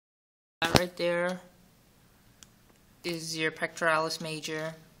That right there is your pectoralis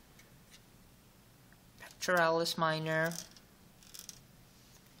major, pectoralis minor,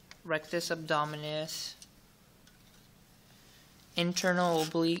 rectus abdominis, internal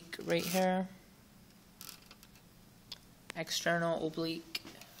oblique right here, external oblique.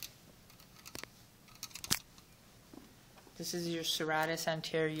 This is your serratus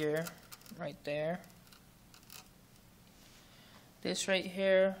anterior right there. This right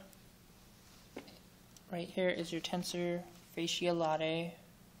here is your tensor fasciae latae.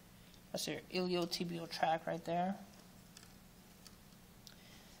 That's your iliotibial tract right there.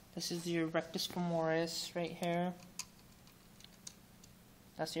 This is your rectus femoris right here.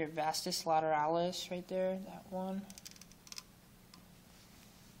 That's your vastus lateralis right there, that one.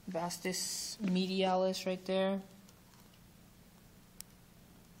 Vastus medialis right there.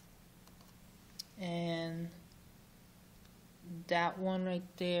 And that one right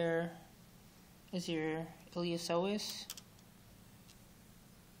there is your iliopsoas,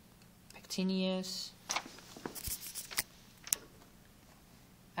 pectineus,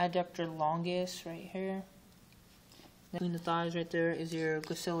 adductor longus right here. Between the thighs right there is your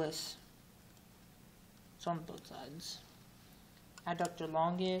gracilis. It's on both sides. Adductor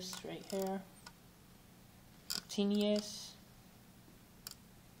longus right here, pectineus,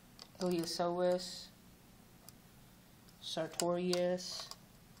 iliopsoas, sartorius,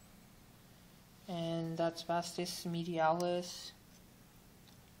 and that's vastus medialis,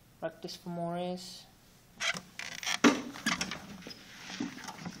 rectus femoris,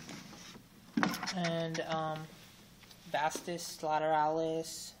 and vastus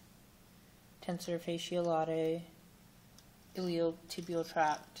lateralis, tensor fasciae latae, iliotibial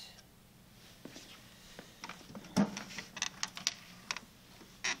tract.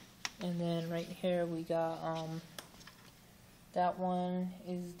 And then right here we got that one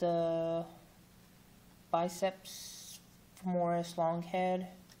is the biceps femoris long head,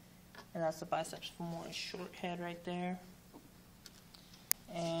 and that's the biceps femoris short head right there.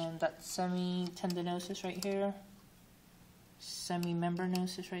 And that's semitendinosus right here,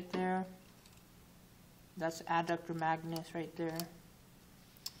 semimembranosus right there. That's adductor magnus right there.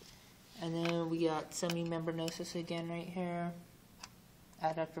 And then we got semimembranosus again right here,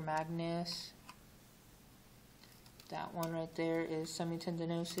 adductor magnus. That one right there is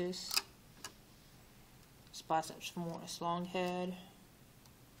semitendinosus. It's biceps femoris long head.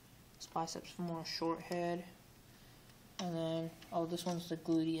 It's biceps femoris short head. And then, oh, this one's the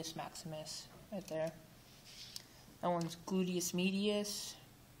gluteus maximus right there. That one's gluteus medius,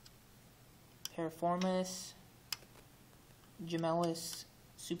 piriformis, gemellus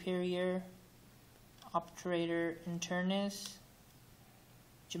superior, obturator internus,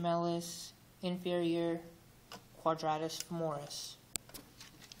 gemellus inferior, quadratus femoris.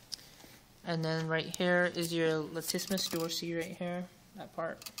 And then right here is your latissimus dorsi right here, that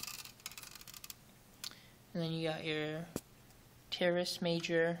part. And then you got your teres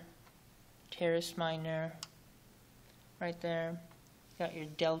major, teres minor right there. You got your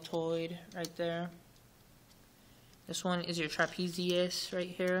deltoid right there. This one is your trapezius right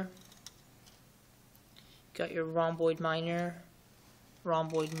here. You got your rhomboid minor,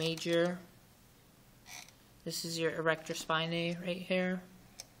 rhomboid major. This is your erector spinae right here.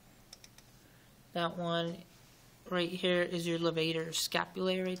 That one right here is your levator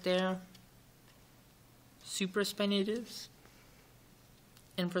scapulae right there. Supraspinatus,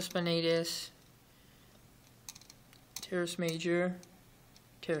 infraspinatus, teres major,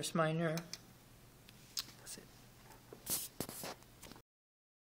 teres minor.